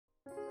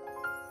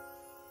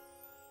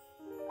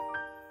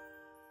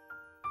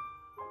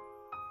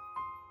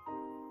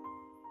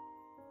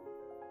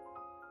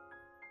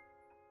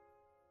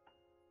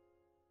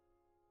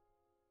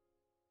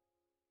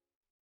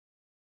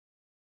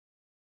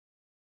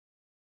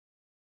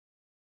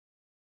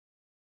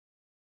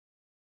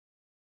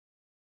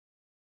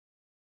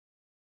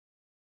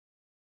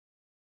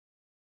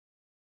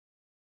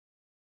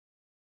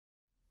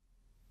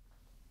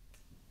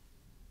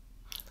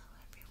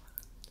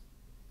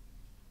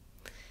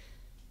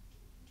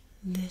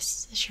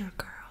This is your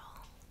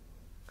girl,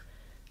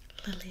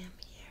 Lilium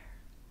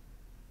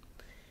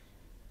here,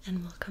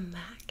 and welcome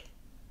back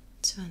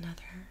to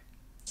another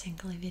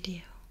tingly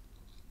video.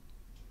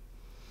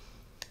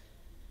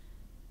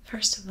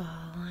 First of all,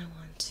 I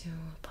want to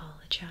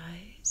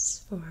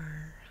apologize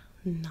for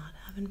not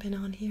having been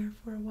on here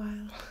for a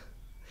while.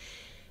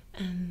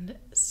 And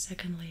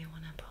secondly, I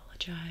want to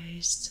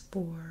apologize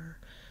for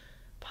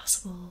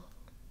possible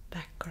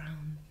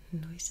background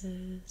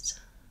noises.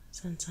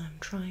 Since I'm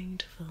trying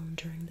to film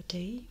during the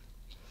day,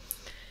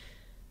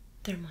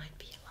 there might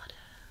be a lot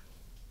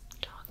of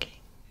talking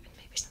and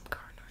maybe some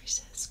car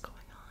noises going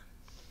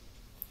on.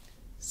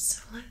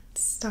 So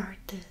let's start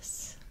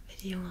this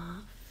video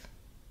off,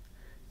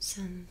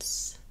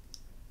 since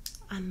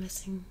I'm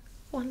missing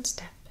one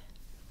step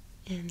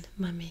in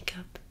my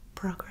makeup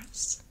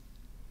progress.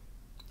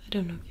 I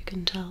don't know if you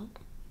can tell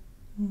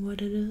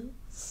what it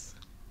is.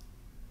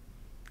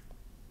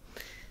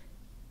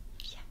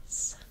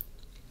 Yes,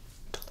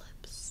 the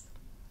lips.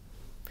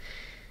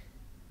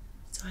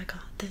 So I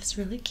got this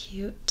really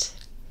cute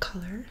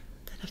color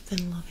that I've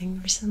been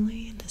loving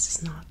recently. This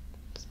is not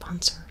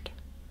sponsored.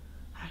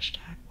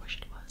 Hashtag wish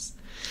it was.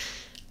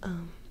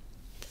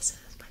 This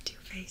is my Too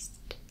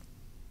Faced.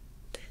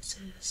 This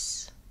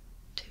is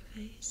Too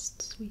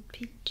Faced Sweet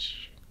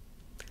Peach.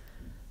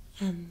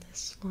 And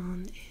this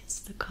one is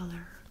the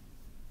color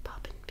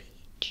Poppin'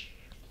 Peach.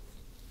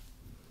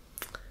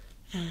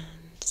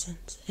 And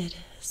since it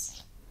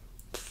is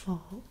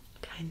fall,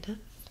 kind of,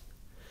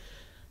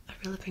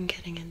 I've really been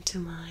getting into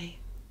my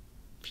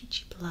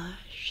peachy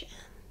blush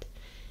and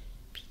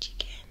peachy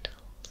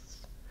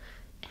candles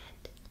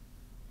and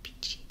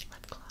peachy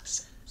lip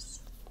glosses.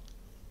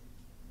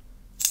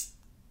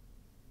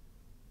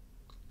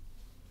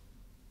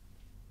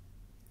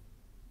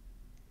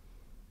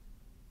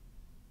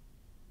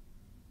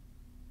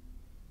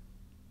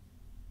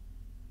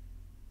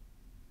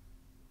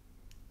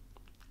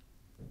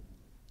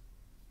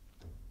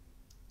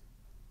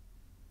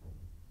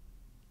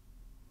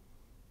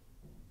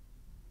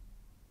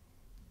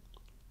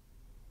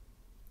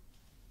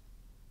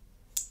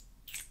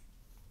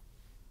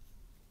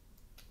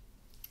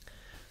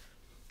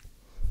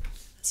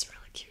 It's a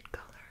really cute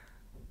color.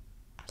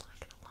 I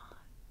like it a lot.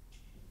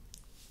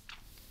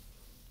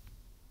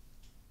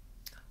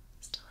 I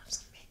still have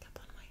some makeup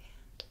on my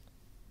hand.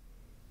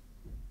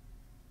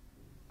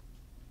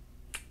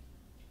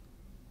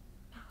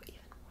 Now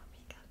even more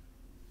makeup.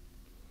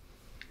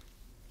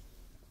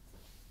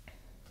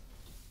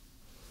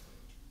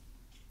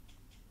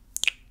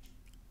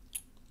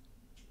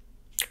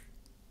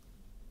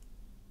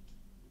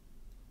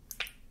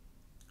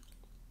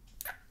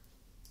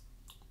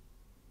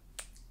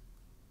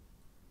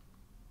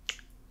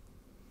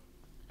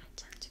 I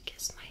tend to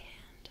kiss my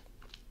hand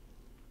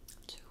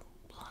to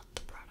blot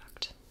the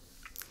product,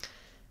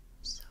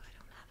 so I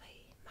don't have a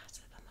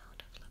massive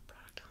amount of lip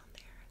product on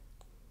there.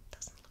 It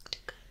doesn't look too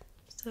good.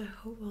 So I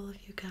hope all of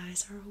you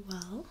guys are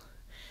well.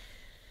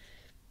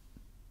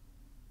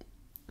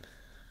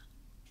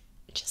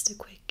 Just a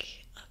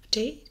quick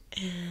update,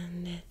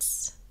 and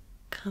it's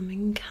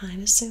coming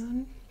kind of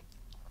soon,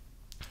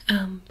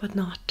 but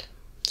not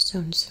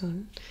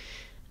soon.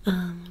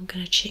 I'm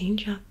gonna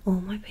change up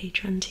all my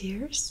Patron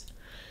tiers,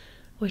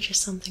 which is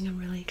something I'm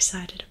really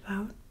excited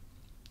about.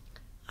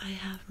 I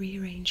have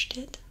rearranged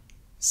it,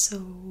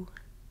 so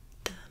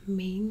the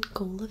main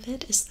goal of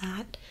it is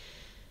that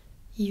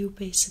you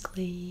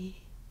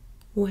basically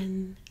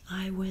win,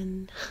 I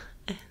win,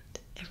 and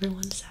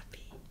everyone's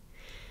happy.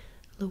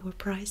 Lower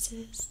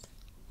prices,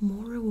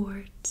 more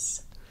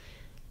rewards,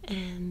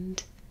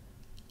 and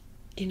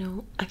you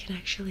know, I can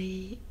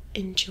actually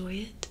enjoy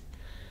it.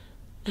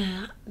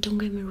 Don't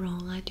get me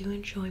wrong, I do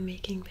enjoy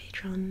making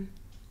Patreon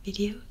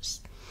videos,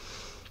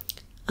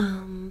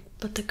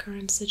 but the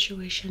current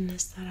situation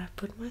is that I've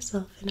put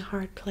myself in a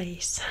hard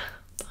place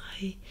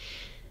by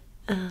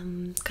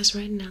because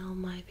right now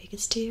my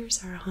biggest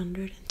tiers are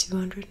 100 and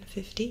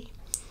 250,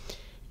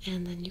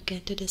 and then you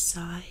get to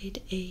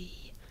decide a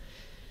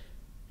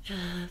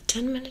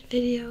 10-minute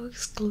video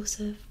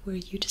exclusive where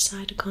you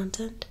decide the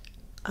content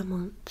a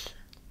month,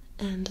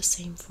 and the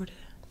same for the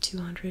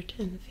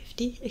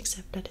 250,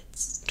 except that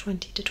it's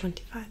 20 to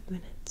 25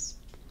 minutes.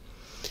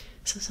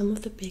 So some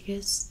of the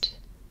biggest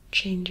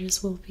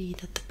changes will be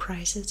that the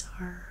prices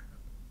are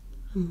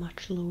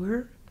much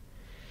lower,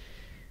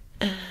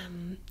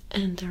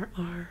 and there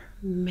are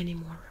many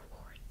more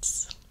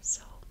rewards.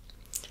 So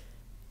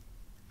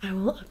I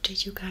will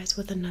update you guys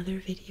with another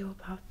video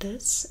about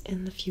this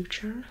in the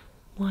future,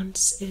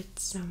 once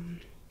it's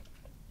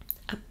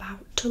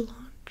about to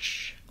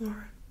launch,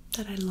 or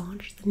that I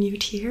launch the new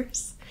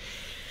tiers.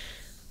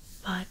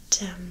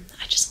 But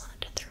I just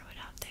wanted to throw it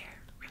out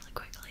there really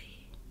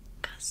quickly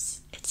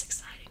because it's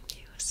exciting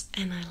news,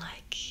 and I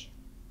like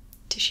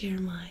to share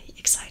my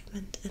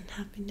excitement and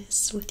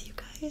happiness with you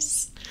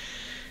guys.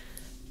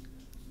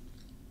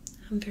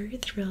 I'm very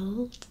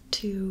thrilled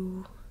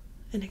to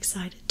and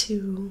excited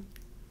to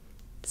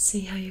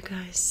see how you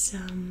guys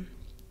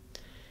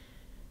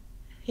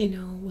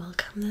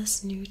welcome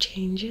this new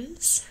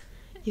changes,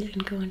 you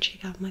can go and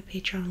check out my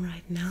Patreon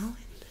right now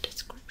in the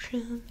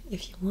description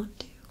if you want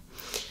to,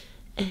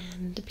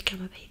 and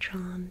become a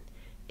patron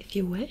if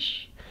you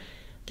wish.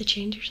 The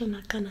changes are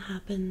not gonna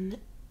happen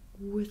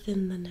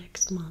within the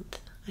next month.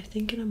 I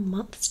think in a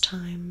month's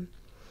time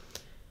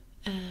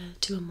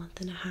to a month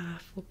and a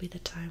half will be the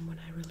time when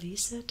I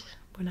release it,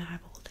 when I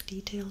have all the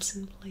details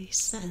in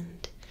place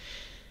and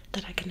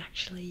that I can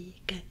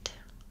actually get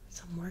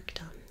some work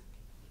done.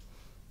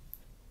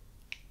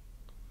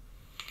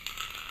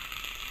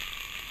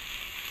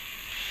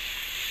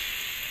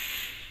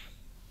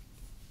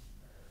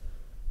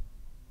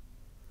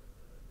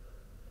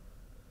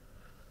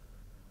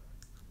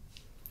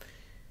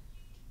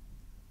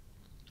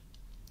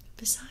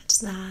 Besides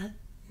that,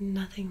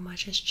 nothing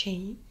much has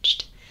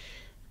changed,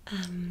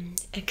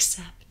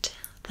 except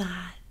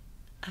that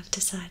I've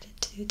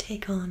decided to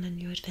take on a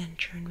new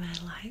adventure in my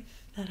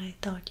life that I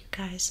thought you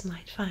guys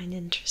might find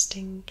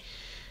interesting,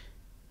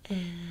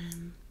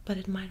 but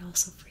it might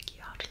also freak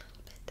you out a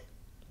little bit.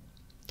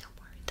 Don't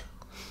worry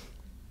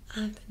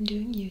though. I've been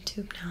doing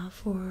YouTube now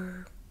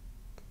for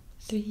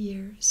 3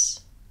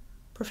 years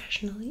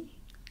professionally,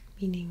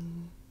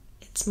 meaning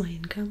it's my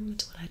income,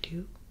 it's what I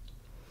do.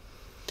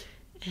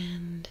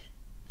 And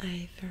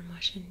I very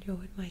much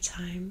enjoyed my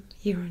time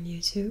here on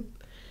YouTube,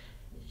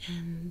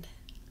 and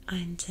I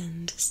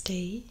intend to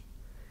stay,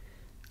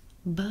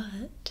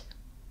 but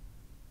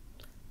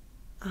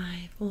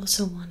I've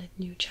also wanted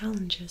new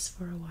challenges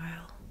for a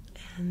while,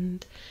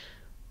 and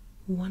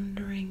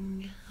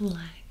wondering,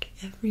 like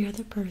every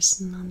other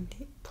person on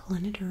the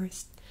planet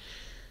Earth,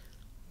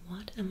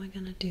 what am I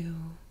gonna do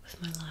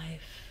with my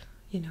life,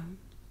 you know?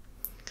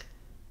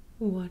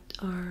 What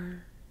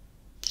are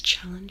the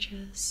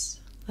challenges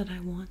that I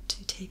want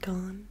to take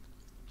on?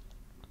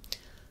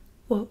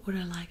 What would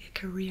I like a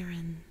career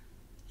in?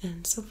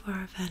 And so far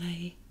I've had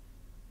a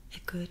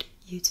good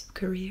YouTube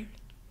career,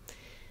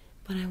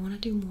 but I want to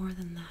do more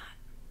than that.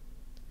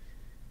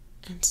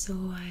 And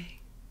so I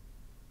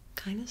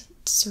kind of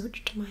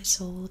searched my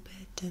soul a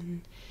bit,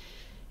 and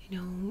you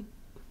know,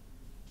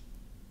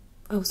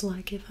 I was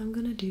like, if I'm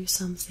gonna do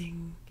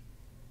something,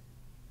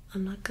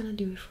 I'm not gonna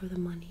do it for the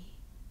money,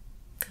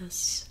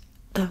 because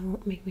that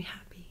won't make me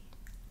happy.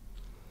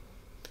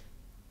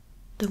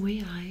 The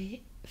way I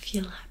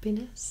feel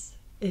happiness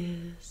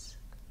is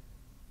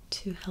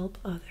to help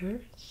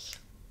others,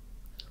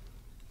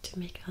 to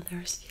make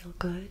others feel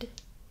good,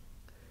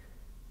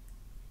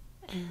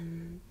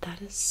 and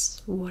that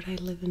is what I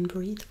live and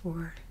breathe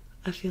for.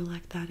 I feel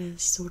like that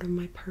is sort of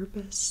my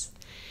purpose.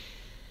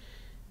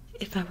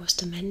 If I was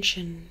to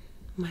mention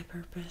my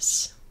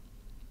purpose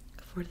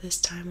for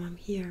this time I'm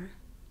here,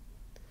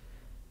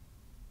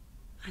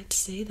 I'd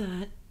say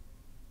that,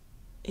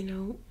 you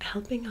know,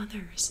 helping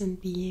others and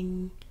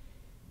being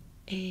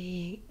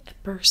a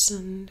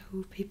person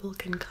who people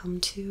can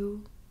come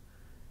to,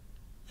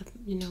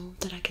 you know,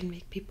 that I can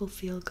make people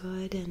feel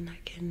good and I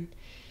can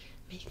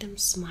make them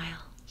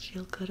smile,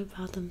 feel good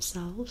about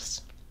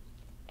themselves,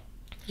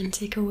 and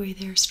take away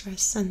their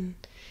stress and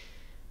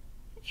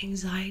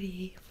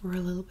anxiety for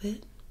a little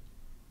bit.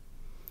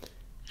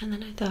 And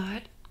then I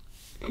thought,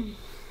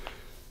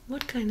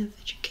 what kind of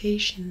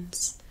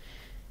educations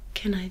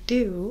can I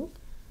do?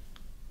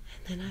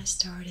 And then I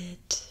started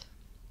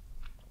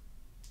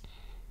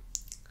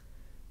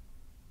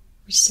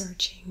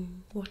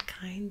researching what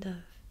kind of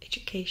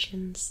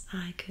educations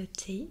I could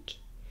take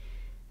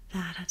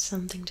that had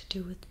something to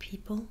do with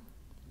people.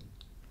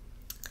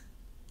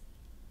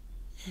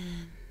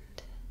 And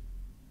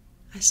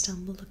I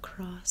stumbled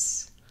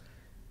across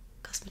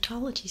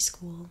cosmetology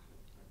school,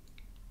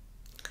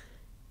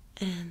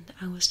 and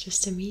I was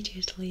just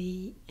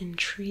immediately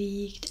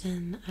intrigued,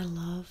 and I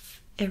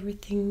love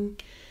everything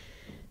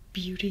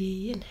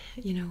beauty and,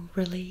 you know,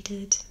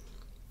 related.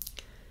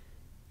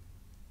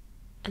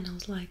 And I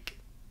was like,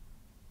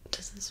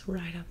 this is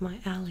right up my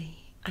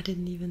alley.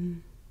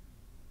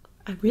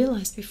 I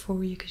realized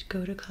before you could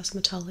go to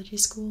cosmetology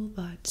school,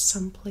 but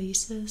some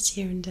places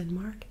here in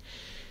Denmark,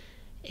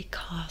 it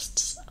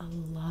costs a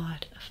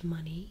lot of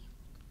money,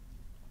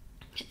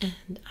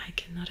 and I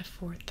cannot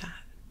afford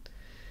that.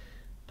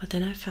 But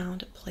then I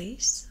found a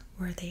place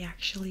where they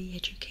actually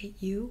educate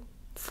you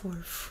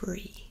for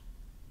free.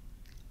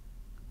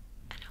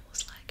 And I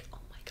was like, oh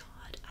my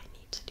god, I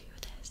need to do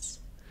this.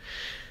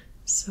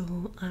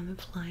 So I'm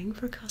applying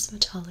for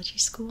cosmetology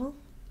school,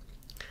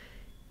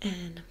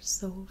 and I'm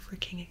so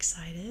freaking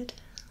excited.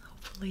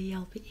 Hopefully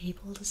I'll be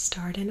able to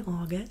start in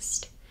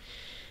August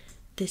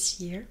this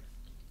year.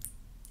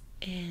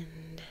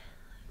 And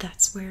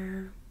that's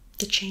where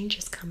the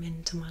changes come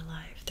into my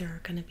life. There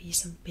are going to be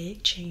some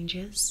big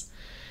changes.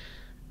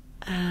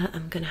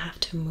 I'm going to have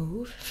to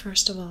move,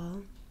 first of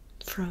all,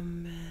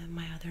 from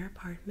my other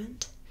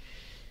apartment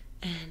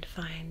and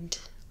find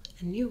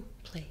a new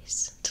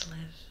place to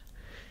live,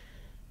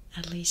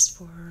 at least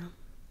for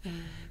a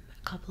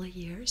couple of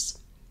years.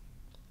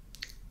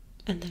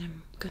 And then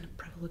I'm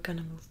probably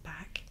gonna move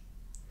back.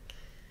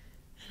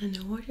 And I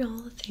know what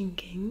y'all are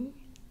thinking.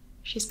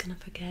 She's gonna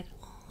forget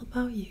all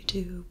about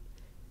YouTube.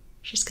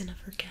 She's gonna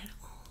forget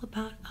all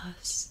about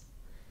us.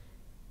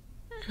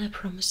 And I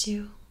promise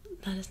you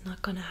that is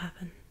not gonna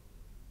happen.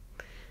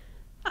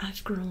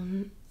 I've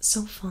grown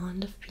so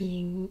fond of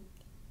being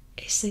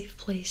a safe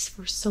place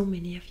for so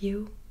many of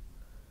you,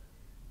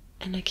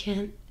 and I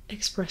can't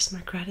express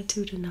my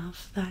gratitude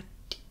enough that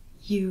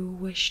you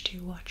wish to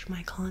watch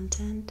my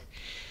content,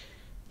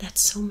 that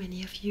so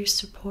many of you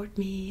support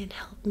me and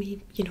help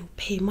me,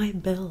 pay my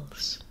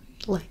bills.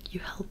 Like, you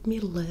help me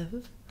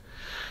live,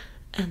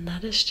 and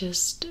that is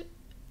just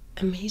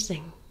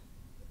amazing.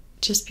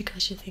 Just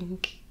because you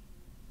think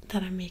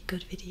that I make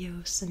good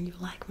videos and you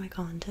like my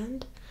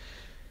content,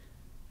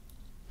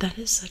 that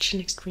is such an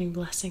extreme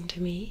blessing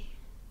to me.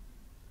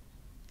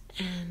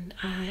 And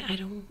I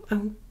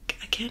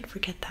can't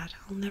forget that.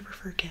 I'll never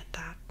forget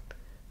that.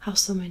 How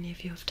so many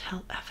of you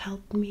have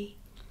helped me,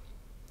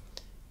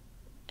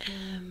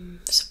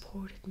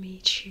 supported me,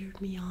 cheered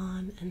me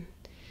on, and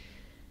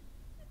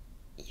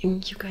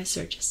you guys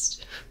are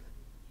just,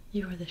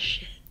 you're the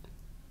shit.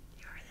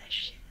 You're the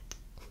shit.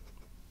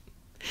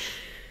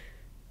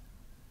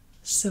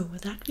 So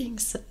with that being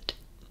said,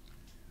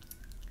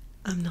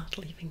 I'm not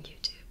leaving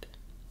YouTube.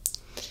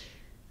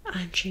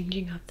 I'm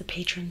changing up the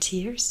Patron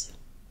tiers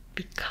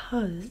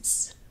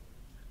because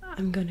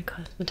I'm going to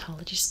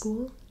cosmetology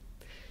school,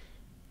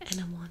 and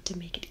I want to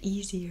make it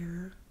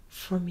easier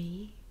for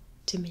me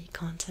to make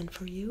content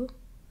for you,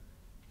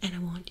 and I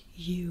want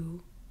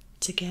you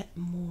to get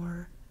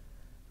more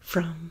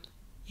from,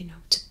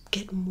 to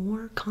get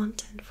more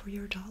content for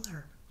your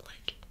dollar.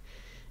 Like,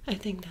 I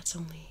think that's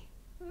only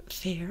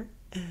fair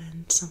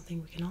and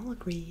something we can all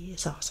agree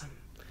is awesome.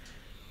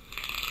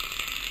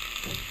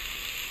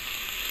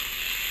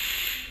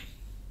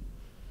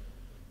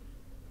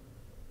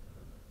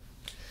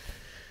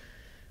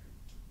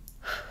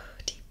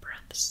 Deep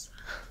breaths.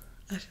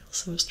 I feel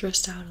so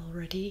stressed out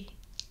already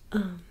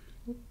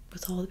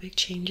with all the big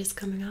changes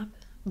coming up,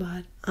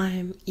 but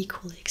I'm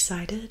equally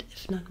excited,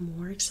 if not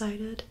more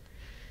excited,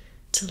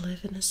 to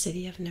live in a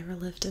city I've never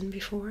lived in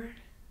before.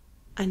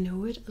 I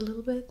know it a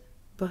little bit,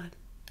 but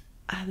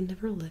I've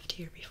never lived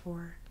here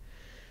before.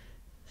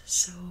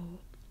 So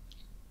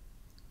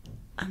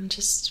I'm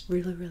just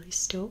really, really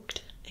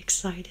stoked,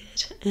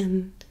 excited,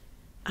 and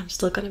I'm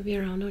still gonna be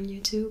around on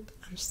YouTube.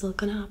 I'm still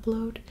gonna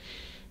upload,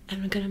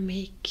 and I'm gonna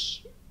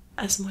make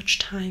as much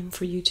time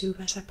for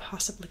YouTube as I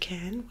possibly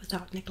can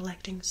without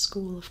neglecting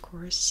school, of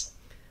course.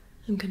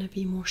 I'm gonna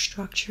be more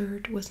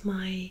structured with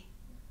my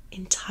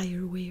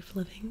entire way of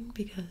living,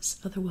 because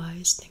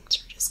otherwise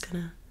things are just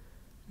gonna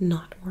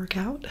not work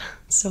out.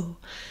 So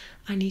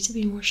I need to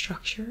be more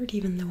structured,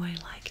 even though I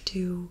like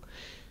to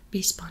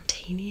be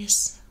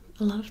spontaneous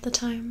a lot of the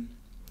time.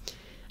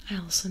 I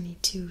also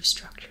need to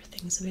structure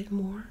things a bit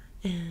more,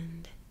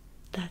 and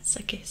that's,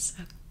 I guess,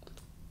 a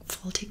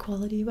faulty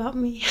quality about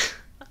me.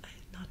 I'm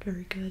not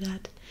very good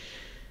at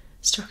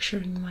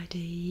structuring my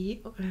day.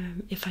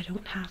 If I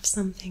don't have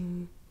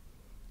something,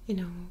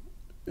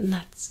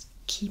 that's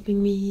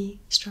keeping me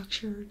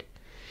structured,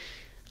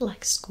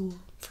 like school,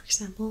 for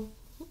example,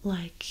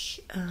 like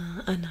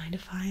a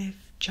 9-to-5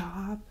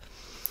 job.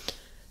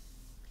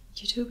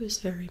 YouTube is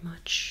very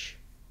much,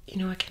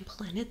 I can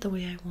plan it the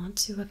way I want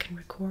to. I can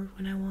record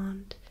when I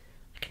want,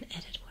 I can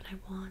edit when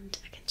I want,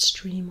 I can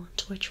stream on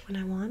Twitch when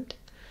I want.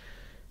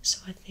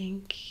 So I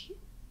think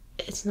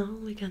it's not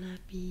only gonna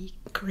be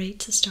great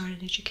to start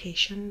an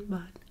education,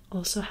 but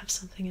also have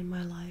something in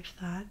my life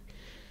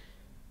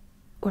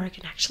where I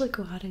can actually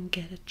go out and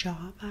get a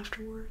job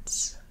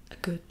afterwards, a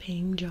good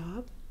paying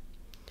job,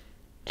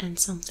 and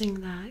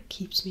something that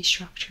keeps me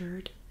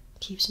structured,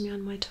 keeps me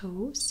on my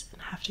toes,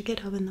 and have to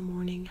get up in the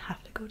morning,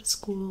 have to go to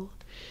school,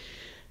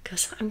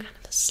 because I'm kind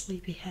of a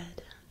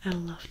sleepyhead. I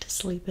love to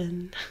sleep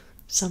in,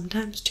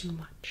 sometimes too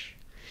much,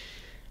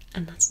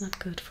 and that's not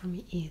good for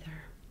me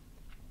either.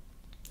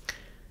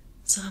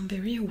 So I'm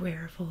very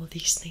aware of all of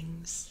these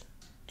things,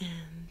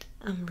 and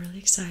I'm really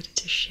excited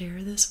to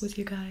share this with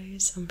you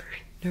guys. I'm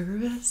very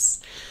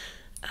nervous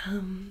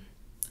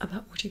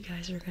about what you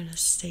guys are gonna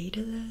say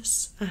to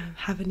this.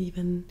 I didn't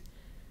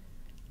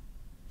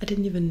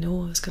even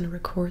know I was gonna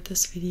record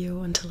this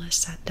video until I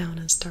sat down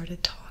and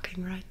started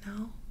talking right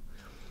now.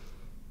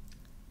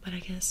 But I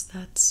guess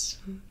it's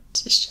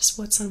just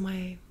what's on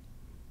my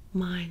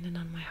mind and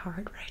on my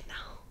heart right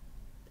now,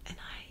 and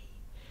I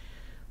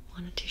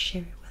wanted to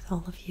share it with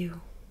all of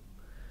you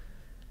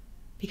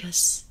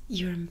because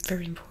you're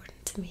very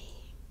important to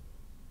me,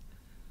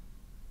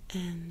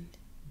 and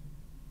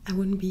I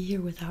wouldn't be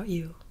here without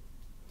you.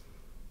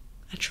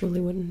 I truly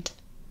wouldn't.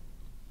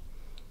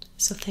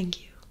 So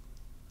thank you.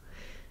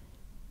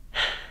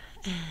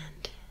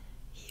 And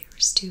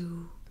here's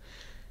to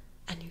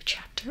a new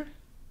chapter,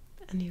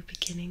 a new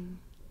beginning,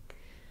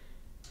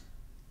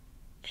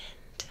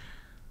 and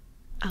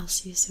I'll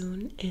see you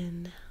soon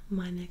in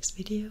my next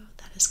video.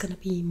 That is gonna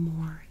be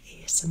more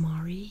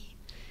ASMR-y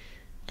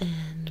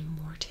and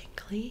more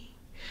tingly.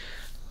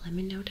 Let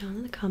me know down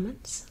in the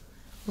comments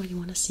what you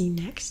want to see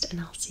next, and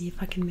I'll see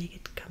if I can make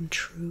it come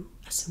true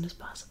as soon as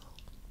possible.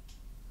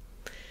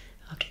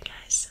 Okay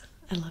guys,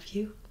 I love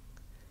you.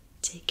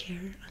 Take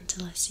care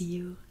until I see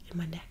you in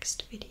my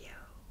next video.